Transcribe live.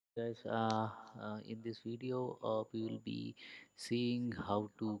Guys, in this video, we will be seeing how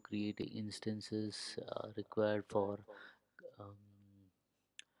to create instances required for um,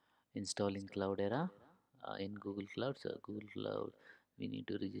 installing Cloudera in Google Cloud. So, Google Cloud, we need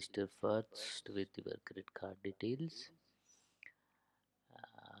to register first with your credit card details.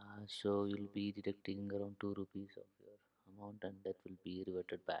 So, you'll be deducting around 2 rupees of your amount, and that will be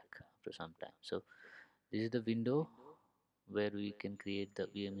reverted back after some time. So, this is the window where we can create the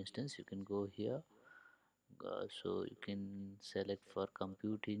VM instance. You can go here. So you can select for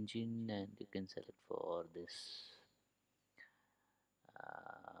compute engine and you can select for this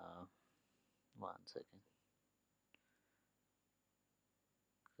uh, one second,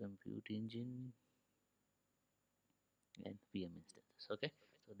 compute engine and VM instances. Okay,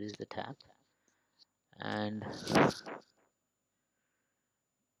 so this is the tab. And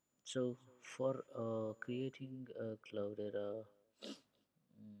so for creating a cloudera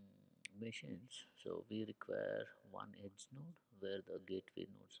machines, so we require one edge node where the gateway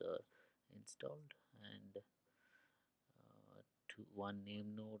nodes are installed, and one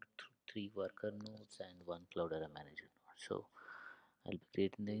name node, three worker nodes, and one cloudera manager node. So I'll be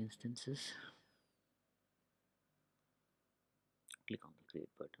creating the instances. Click on the create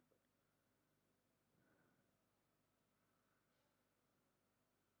button.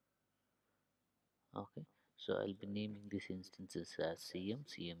 Okay, so I'll be naming these instances as CM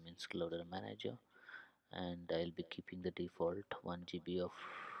means cloudera manager, and I'll be keeping the default 1 GB of,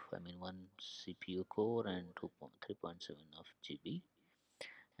 I mean, one CPU core and 3.7 of GB,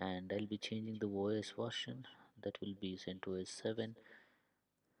 and I'll be changing the OS version, that will be CentOS 7,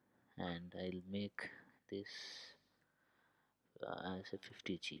 and I'll make this as a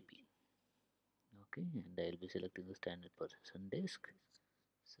 50 GB. Okay, and I'll be selecting the standard persistent disk,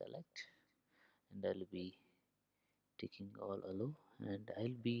 select, and I'll be ticking all allow, and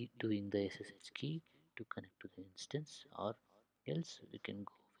I'll be doing the SSH key to connect to the instance, or else we can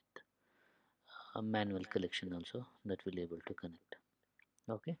go with a manual collection also, that will able to connect.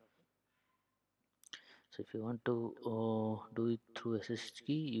 Okay, so if you want to do it through SSH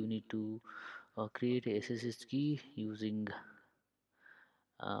key, you need to create a SSH key using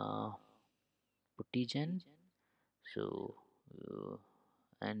uh, puttygen. So uh,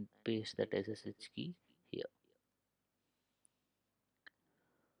 and paste that SSH key here.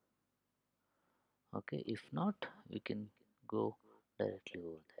 Okay, if not, we can go directly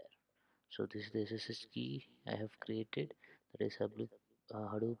over there. So this is the SSH key I have created, that is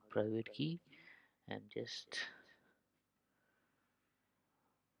Hadoop private key. I'm just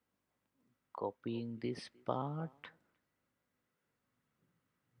copying this part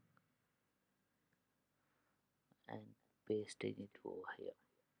and pasting it over here.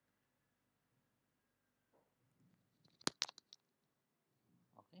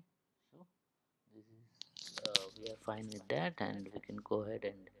 Okay, so this is we are fine with that, and we can go ahead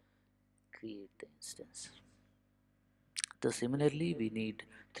and create the instance. So similarly, we need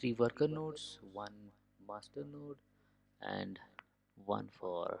three worker nodes, one master node, and one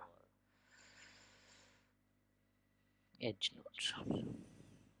for edge nodes.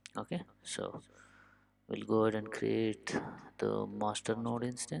 Okay, so we'll go ahead and create the master node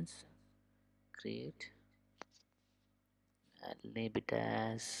instance. Create, and name it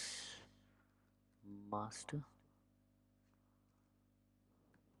as master,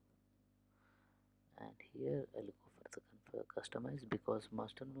 and here I'll go for the customize, because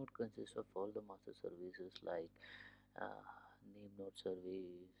master node consists of all the master services like uh, name node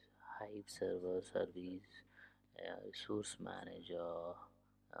service, hive server service, resource manager,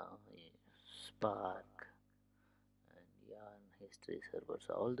 spark, and yarn history server.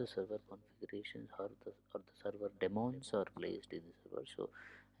 So all the server configurations, or the server demons are placed in the server. So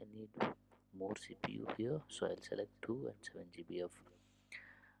I need more CPU here, so I'll select 2 and 7 GB of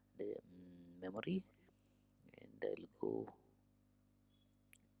the memory, and I'll go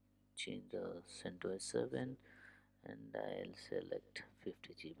change the CentOS 7, and I'll select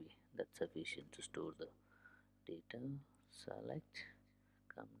 50 GB. That's sufficient to store the data. Select,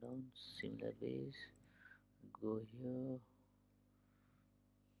 come down, similar ways, go here,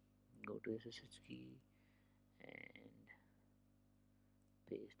 go to SSH key, and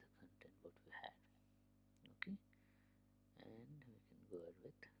paste the content what we had. Okay, and we can go ahead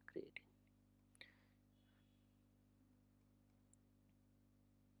with creating.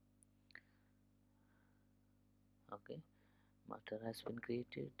 Okay, master has been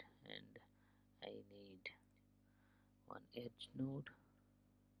created, and I need one edge node.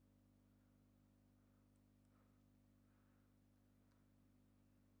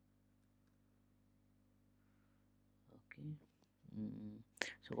 Okay, mm,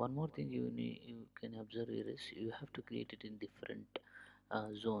 So one more thing you can observe here is you have to create it in different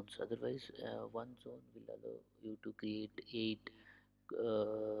zones. Otherwise, one zone will allow you to create 8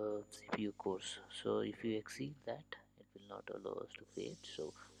 CPU cores. So if you exceed that, it will not allow us to create.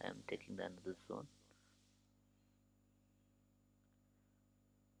 So I am taking the another zone.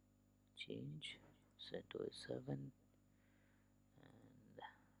 Change set to 7, and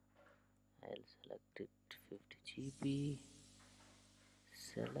I'll select it 50 GB.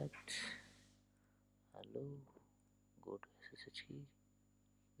 Select hello. Go to SSH key.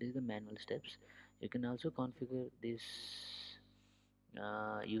 These are the manual steps. You can also configure this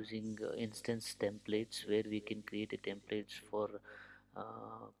using instance templates, where we can create a templates for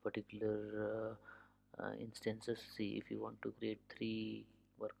particular instances. See, if you want to create 3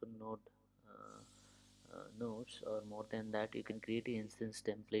 worker node nodes or more than that, you can create an instance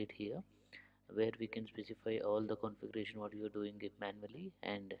template here, where we can specify all the configuration what you are doing it manually,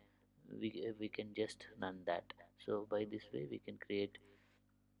 and we can just run that. So by this way we can create,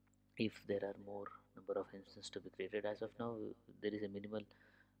 if there are more number of instances to be created. As of now, there is a minimal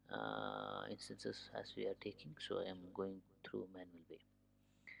instances as we are taking, so I am going through manual way.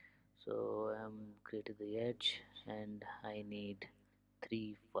 So I'm creating the edge, and I need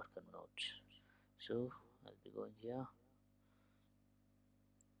 3 worker nodes. So I'll be going here.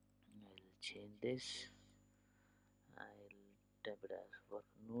 I'll change this. I'll type it as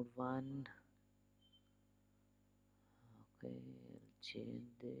worker node 1. Okay, I'll change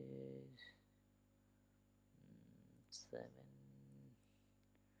this.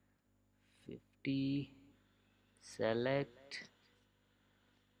 750. Select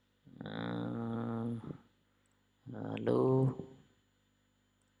hello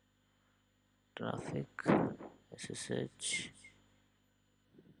traffic SSH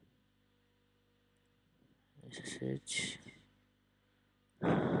SSH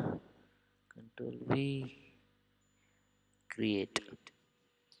Control V, create.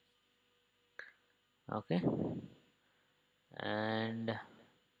 Okay, and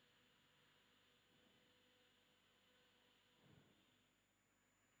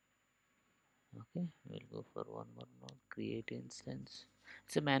okay, we'll go for one more node, create instance.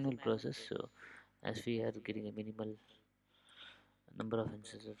 It's a manual process, so as we are getting a minimal number of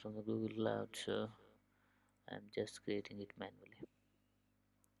instances from the Google Cloud, so I'm just creating it manually.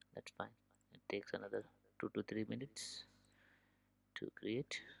 That's fine. It takes another 2 to 3 minutes to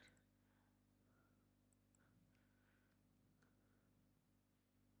create.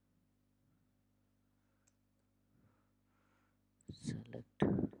 Select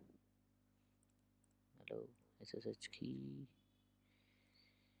hello SSH key,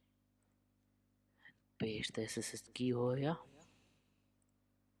 paste the SSH key over here,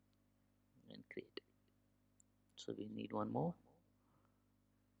 and create. So we need one more.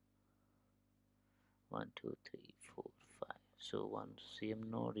 1 2 3 4 5. So one CM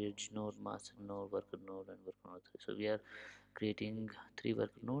node, edge node, master node, worker node, and worker node 3. So we are creating 3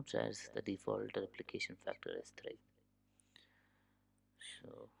 worker nodes as the default replication factor is 3.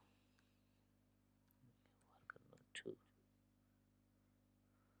 So worker node 2.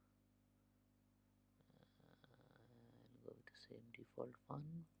 I'll go with the same default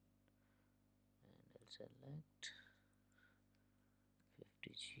one, and I'll select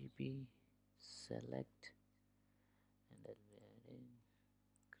 50 GB. Select, and I'll be adding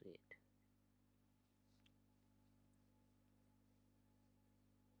create.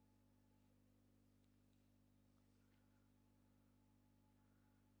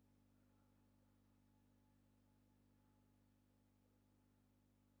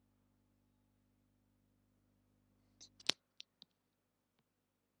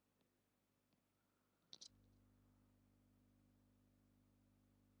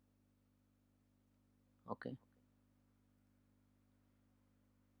 Okay,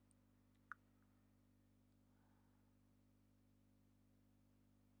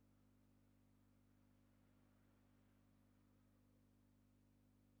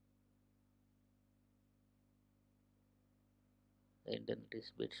 the internet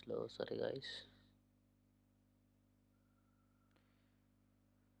is a bit slow, sorry guys.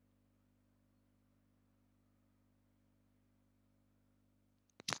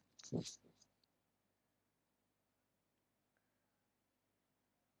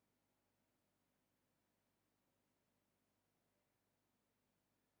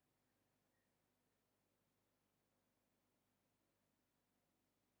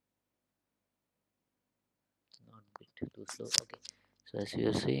 Not bit too slow. Okay, so as you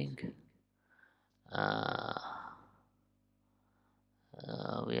are saying, uh,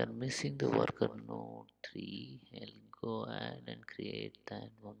 We are missing the worker node 3. I'll go ahead and create that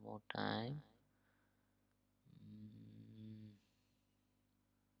one more time. Mm,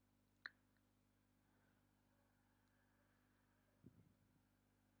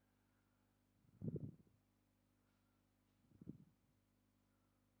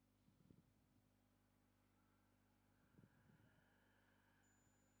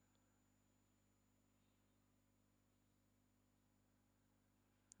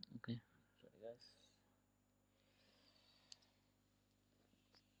 okay, sorry guys.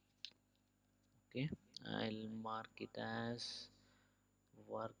 Okay, I'll mark it as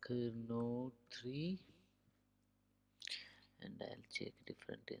worker node 3, and I'll check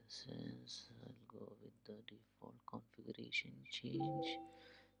different instance. I'll go with the default configuration change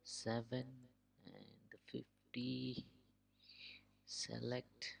 7 and the 50.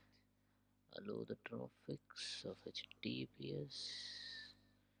 Select allow the traffics of HTTPS,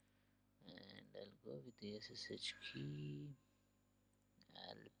 and I'll go with the SSH key.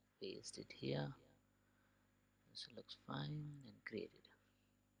 I'll paste it here. This looks fine and create it.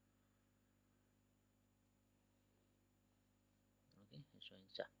 Okay, it's showing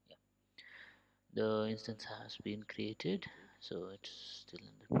yeah. The instance has been created, so it's still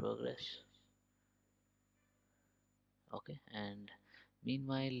under progress. Okay, and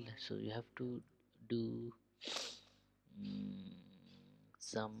meanwhile, so you have to do mm,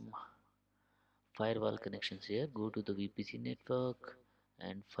 some firewall connections here. Go to the VPC network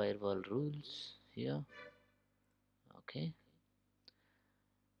and firewall rules here. Okay,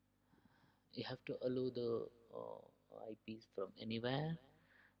 you have to allow the IPs from anywhere.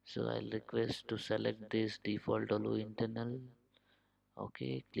 So I'll request to select this default allow internal.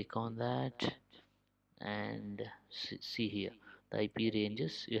 Okay, click on that and see here the IP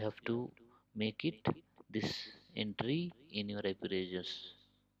ranges. You have to make it this entry in your IP ranges.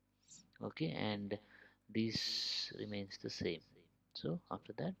 Okay, and this remains the same. So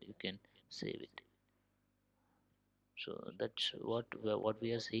after that you can save it. So that's what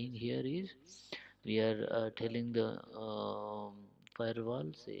we are saying here is we are telling the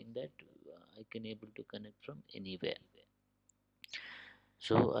firewall saying that I can able to connect from anywhere.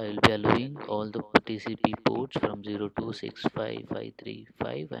 So I will be allowing all the TCP ports from 0 to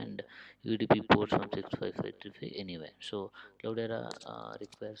 65535 and UDP ports from 65535 anywhere. So Cloudera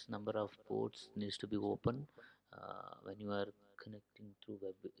requires number of ports needs to be open when you are connecting through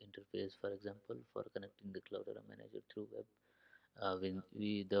web interface. For example, for connecting the Cloudera manager through web, when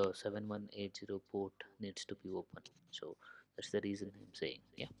we the 7180 port needs to be open. So that's the reason I'm saying,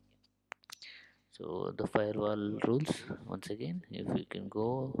 yeah. So the firewall rules, once again, if you can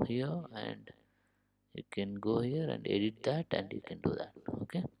go here and you can go here and edit that, and you can do that.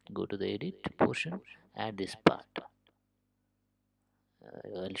 Okay, go to the edit portion, add this part.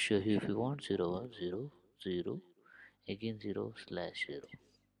 I'll show you if you want. 0 1 0 0 again 0/0.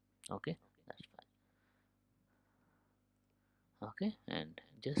 Okay, that's fine. Okay, and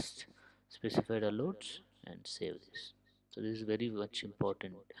just specify the loads and save this. So this is very much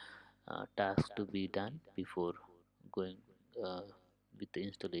important task to be done before going uh, with the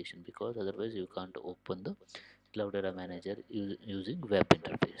installation, because otherwise you can't open the Cloudera manager using web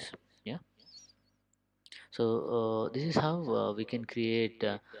interface. Yeah, so this is how we can create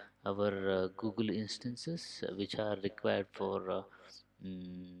our Google instances which are required for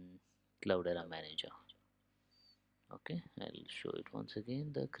mm, Cloudera manager. Okay, I'll show it once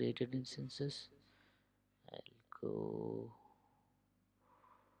again, the created instances. I'll go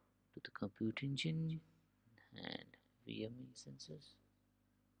to the compute engine and VM instances,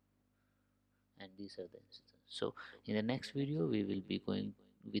 and these are the instances. So in the next video we will be going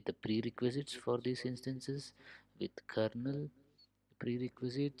with the prerequisites for these instances with kernel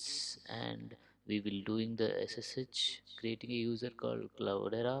prerequisites, and we will doing the SSH, creating a user called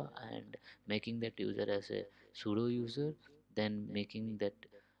Cloudera and making that user as a sudo user, then making that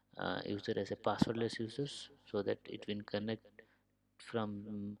user as a passwordless users, so that it will connect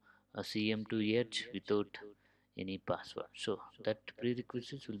from a CM to Edge without any password. So that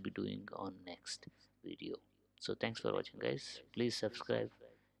prerequisites will be doing on next video. So thanks for watching guys. Please subscribe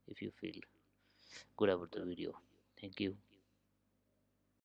if you feel good about the video. Thank you.